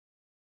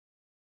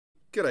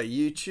G'day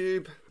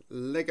YouTube.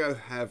 Lego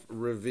have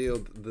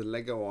revealed the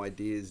Lego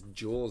Ideas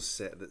Jaws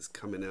set that's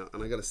coming out,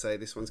 and I gotta say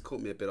this one's caught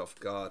me a bit off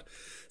guard.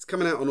 It's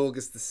coming out on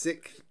August the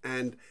 6th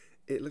and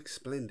it looks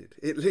splendid.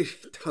 It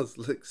literally does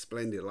look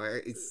splendid.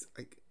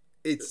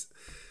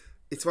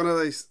 It's one of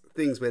those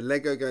things where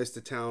Lego goes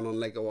to town on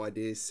Lego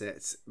Ideas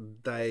sets.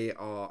 They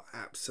are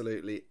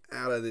absolutely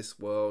out of this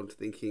world,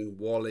 thinking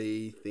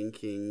Wally,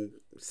 thinking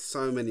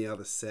so many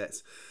other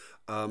sets,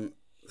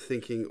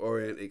 thinking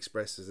Orient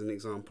Express as an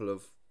example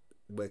of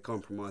where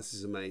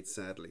compromises are made,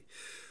 sadly.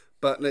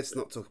 But let's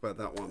not talk about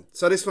that one.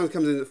 So this one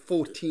comes in at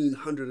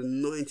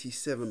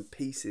 1,497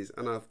 pieces,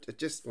 and I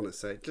just want to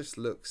say it just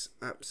looks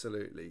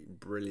absolutely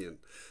brilliant.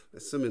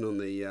 Let's zoom in on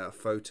the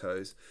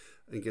photos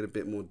and get a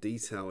bit more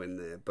detail in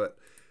there. But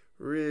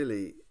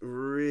really,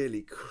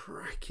 really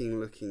cracking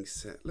looking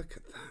set. Look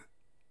at that.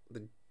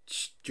 The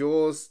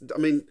jaws. I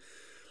mean,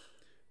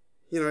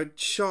 you know,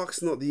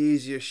 shark's not the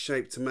easiest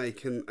shape to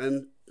make,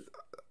 and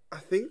I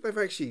think they've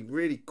actually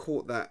really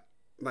caught that.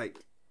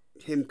 Like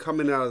him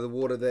coming out of the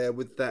water there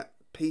with that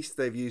piece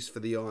they've used for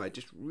the eye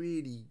just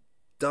really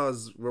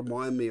does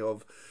remind me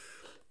of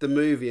the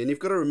movie. And you've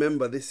got to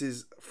remember, this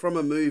is from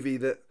a movie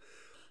that,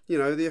 you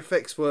know, the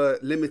effects were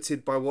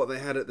limited by what they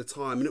had at the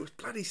time, and it was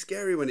bloody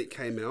scary when it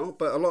came out,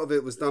 but a lot of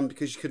it was done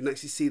because you couldn't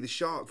actually see the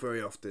shark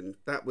very often.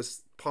 That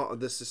was part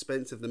of the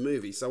suspense of the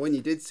movie. So when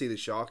you did see the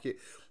shark, it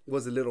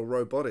was a little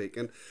robotic,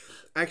 and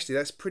actually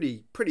that's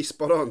pretty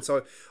spot on.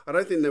 So I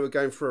don't think they were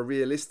going for a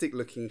realistic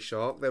looking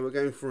shark. They were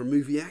going for a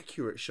movie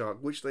accurate shark,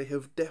 which they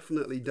have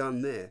definitely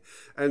done there.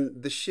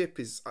 And the ship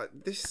is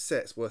this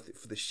set's worth it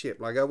for the ship.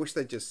 Like, I wish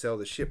they'd just sell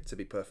the ship, to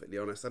be perfectly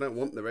honest. I don't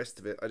want the rest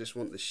of it. I just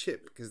want the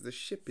ship, because the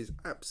ship is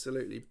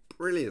absolutely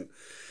brilliant.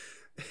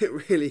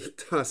 It really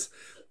does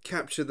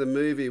capture the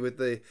movie with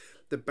the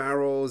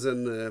barrels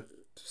and the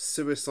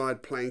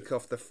suicide plank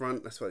off the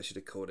front. That's what I should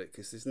have called it,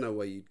 because there's no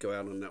way you'd go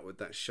out on that with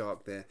that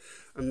shark there.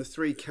 And the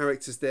three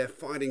characters there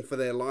fighting for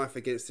their life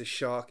against the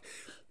shark.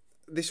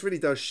 This really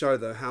does show,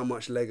 though, how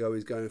much Lego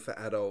is going for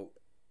adult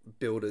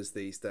builders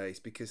these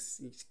days,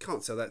 because you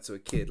can't sell that to a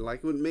kid. Like,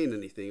 it wouldn't mean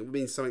anything. It would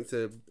mean something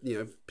to, you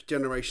know,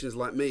 generations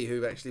like me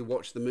who've actually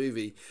watched the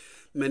movie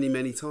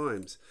many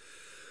times.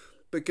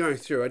 But going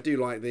through, I do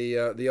like the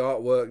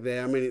artwork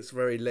there. I mean, it's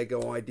very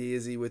Lego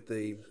Ideas-y with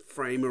the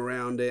frame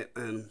around it,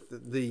 and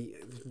the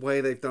way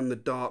they've done the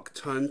dark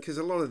tone, because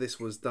a lot of this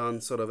was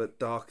done sort of at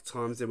dark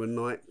times. There were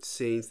night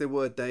scenes, there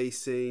were day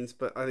scenes,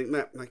 but I think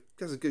that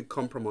there's a good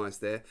compromise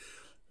there.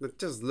 It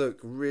does look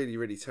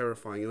really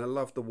terrifying, and I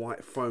love the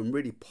white foam.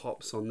 Really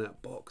pops on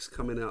that box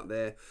coming out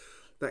there.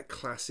 That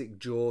classic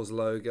Jaws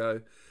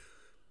logo.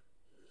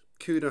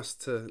 Kudos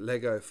to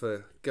Lego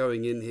for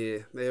going in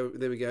here. There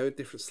we go.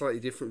 Slightly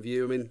different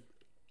view. I mean,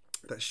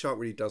 that shark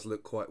really does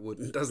look quite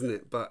wooden, doesn't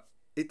it? But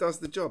it does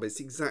the job. It's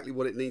exactly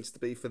what it needs to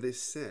be for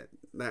this set.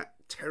 That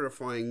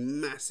terrifying,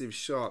 massive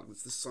shark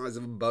that's the size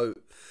of a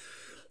boat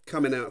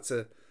coming out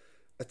to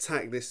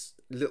attack this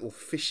little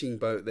fishing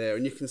boat there.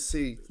 And you can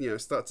see, you know,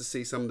 start to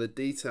see some of the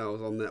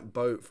details on that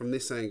boat from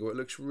this angle. It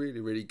looks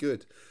really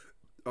good.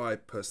 I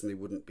personally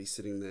wouldn't be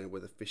sitting there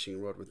with a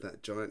fishing rod with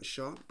that giant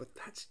shark, but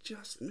that's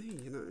just me,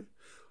 you know.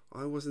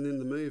 I wasn't in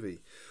the movie.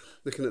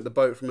 Looking at the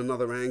boat from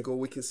another angle,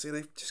 we can see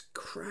they've just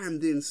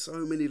crammed in so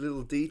many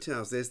little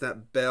details. There's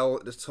that bell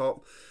at the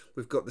top.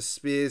 We've got the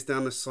spears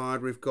down the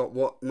side. We've got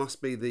what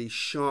must be the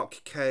shark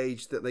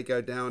cage that they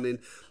go down in.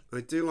 I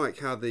do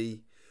like how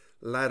the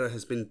ladder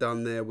has been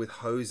done there with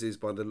hoses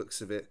by the looks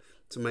of it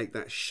to make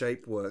that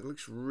shape work. It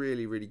looks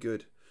really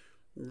good.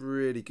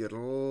 Really good.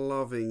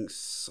 Loving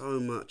so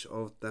much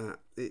of that.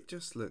 It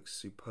just looks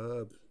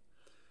superb.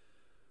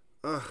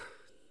 Ugh,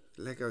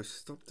 Lego,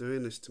 stop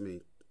doing this to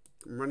me.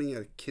 I'm running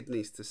out of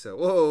kidneys to sell.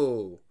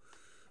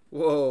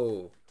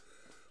 Whoa.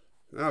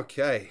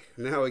 Okay,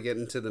 now we're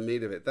getting to the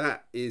meat of it.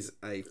 That is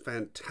a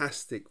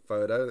fantastic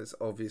photo. That's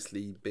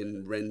obviously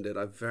been rendered.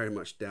 I very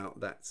much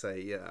doubt that's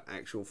a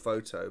actual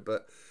photo,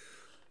 but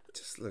it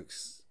just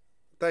looks.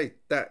 They've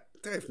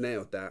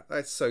nailed that.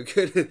 That's so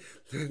good.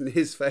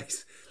 His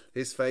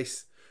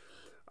face,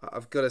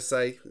 I've got to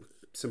say,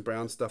 some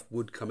brown stuff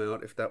would come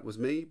out if that was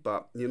me,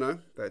 but you know,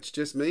 that's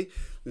just me. You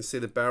can see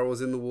the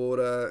barrels in the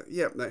water.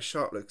 Yep, that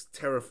shark looks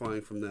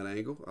terrifying from that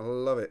angle. I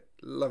love it.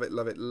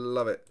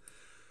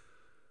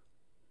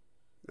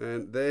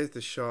 And there's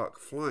the shark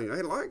flying.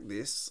 I like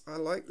this. I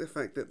like the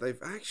fact that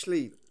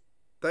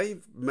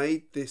they've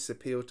made this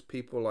appeal to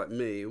people like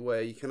me,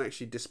 where you can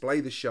actually display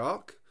the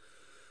shark.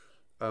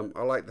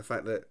 I like the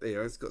fact that, you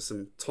know, it's got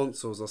some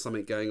tonsils or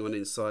something going on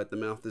inside the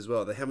mouth as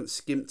well. They haven't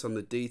skimped on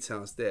the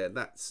details there.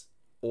 That's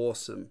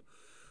awesome.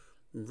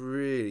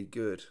 Really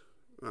good.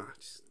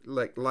 Just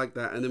like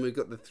that. And then we've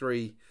got the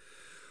three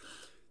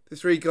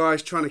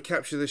guys trying to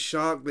capture the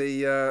shark.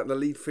 The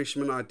lead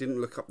fisherman. I didn't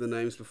look up the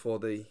names before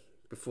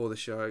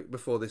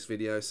this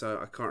video, so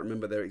I can't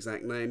remember their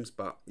exact names.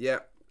 But yeah,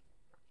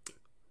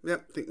 I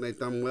think they've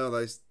done well.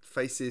 Those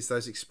faces,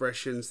 those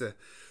expressions,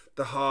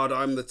 the hard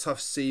I'm the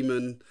tough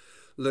seaman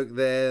look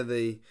there,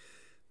 the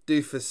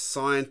doofus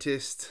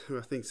scientist, who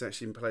I think is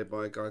actually played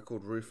by a guy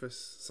called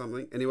Rufus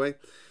something. Anyway,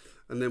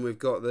 And then we've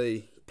got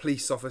the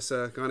police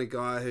officer kind of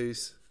guy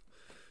who's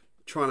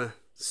trying to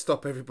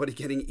stop everybody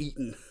getting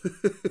eaten.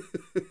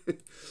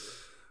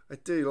 I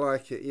do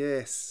like it.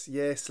 Yes,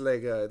 yes,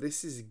 Lego.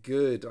 This is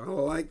good. I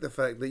like the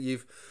fact that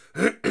you've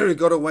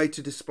got a way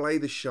to display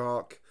the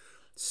shark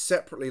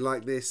separately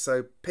like this,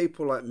 so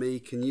people like me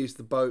can use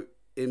the boat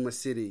in my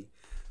city.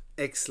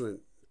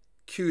 Excellent.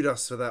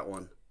 Kudos for that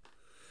one.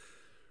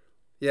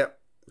 Yep.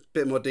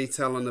 Bit more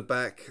detail on the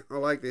back. I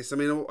like this. I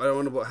mean, I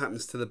wonder what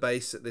happens to the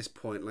base at this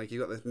point. Like,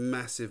 you've got this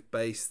massive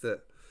base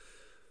that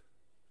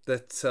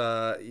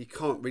you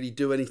can't really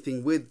do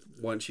anything with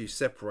once you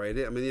separate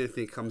it. I mean, the only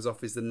thing that comes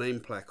off is the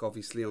name plaque,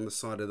 obviously, on the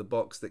side of the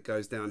box that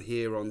goes down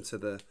here onto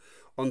the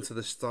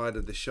side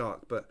of the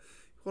shark. But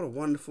what a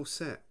wonderful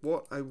set.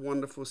 What a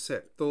wonderful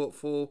set.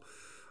 Thoughtful.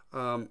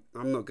 I'm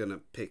not going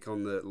to pick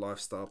on the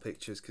lifestyle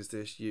pictures because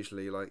there's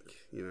usually, like,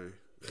 you know,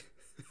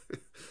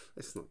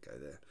 let's not go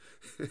there.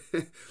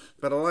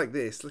 But I like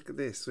this. Look at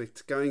this.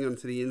 It's going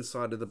onto the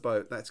inside of the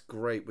boat. That's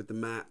great with the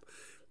map.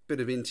 Bit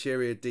of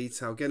interior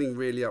detail, getting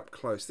really up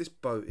close. This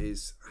boat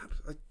is,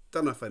 I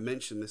don't know if I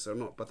mentioned this or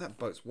not, but that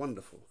boat's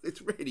wonderful.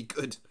 It's really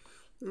good.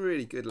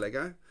 Really good,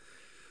 Lego.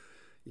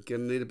 You're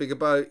going to need a bigger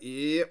boat.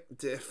 Yep,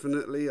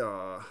 definitely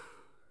are.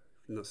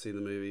 If you've not seen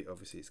the movie,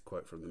 obviously it's a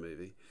quote from the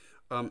movie.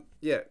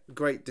 Yeah,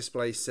 great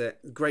display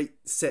set. Great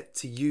set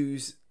to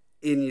use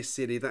in your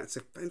city. That's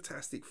a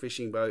fantastic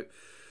fishing boat.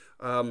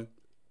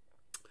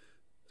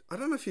 I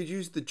don't know if you'd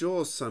use the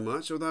jaws so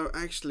much, although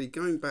actually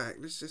going back,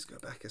 let's just go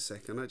back a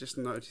second. I just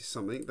noticed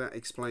something that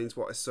explains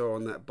what I saw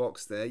on that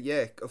box there.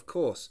 Yeah, of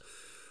course,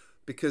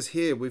 because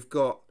here we've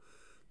got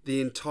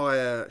the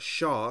entire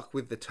shark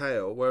with the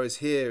tail, whereas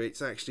here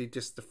it's actually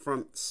just the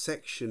front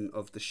section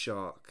of the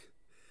shark.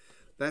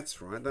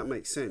 That's right, that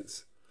makes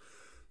sense.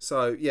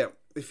 So yeah,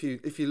 if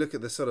you look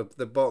at the sort of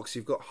the box,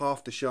 you've got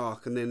half the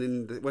shark, and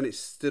then when it's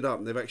stood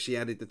up, they've actually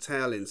added the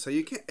tail in, so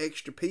you get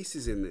extra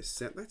pieces in this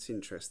set. That's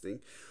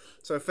interesting.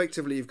 So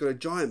effectively, you've got a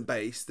giant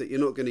base that you're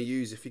not going to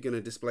use if you're going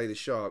to display the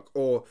shark,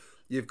 or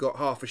you've got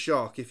half a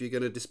shark if you're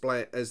going to display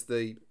it as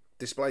the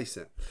display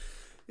set.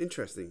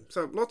 Interesting.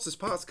 So lots of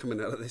parts coming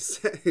out of this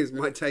set is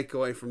my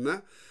takeaway from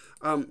that.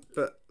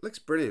 But looks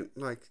brilliant.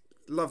 Like,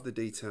 love the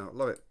detail.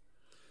 Love it.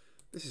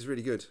 This is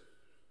really good.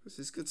 This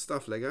is good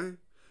stuff, Lego.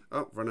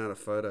 Oh, run out of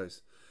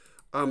photos.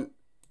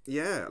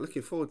 Yeah,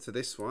 looking forward to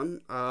this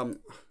one.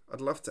 I'd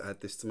love to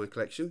add this to my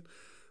collection.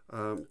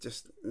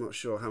 Just not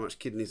sure how much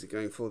kidneys are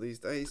going for these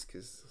days,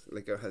 because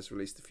Lego has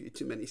released a few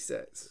too many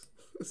sets.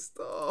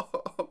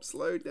 Stop,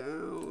 slow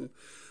down.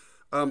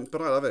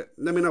 But I love it.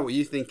 Let me know what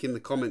you think in the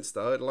comments,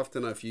 though. I'd love to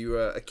know if you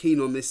are keen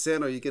on this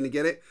set. Are you going to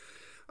get it?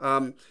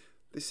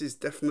 This is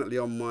definitely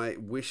on my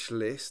wish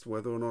list.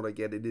 Whether or not I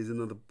get it is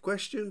another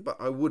question, but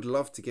I would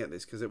love to get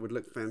this because it would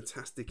look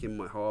fantastic in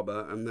my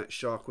harbour, and that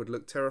shark would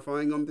look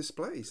terrifying on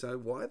display. So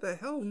why the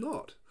hell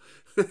not?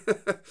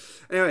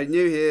 Anyway,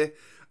 new here.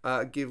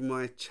 Give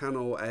my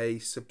channel a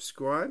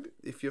subscribe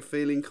if you're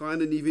feeling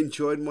kind and you've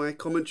enjoyed my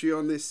commentary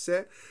on this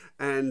set,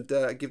 and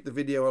give the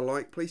video a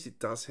like, please. It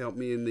does help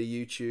me in the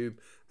YouTube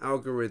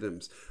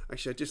algorithms.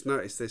 Actually, I just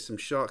noticed there's some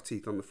shark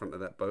teeth on the front of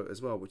that boat as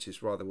well, which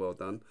is rather well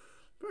done.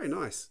 Very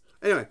nice.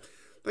 Anyway,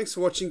 thanks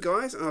for watching,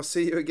 guys. I'll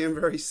see you again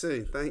very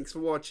soon. Thanks for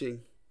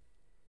watching.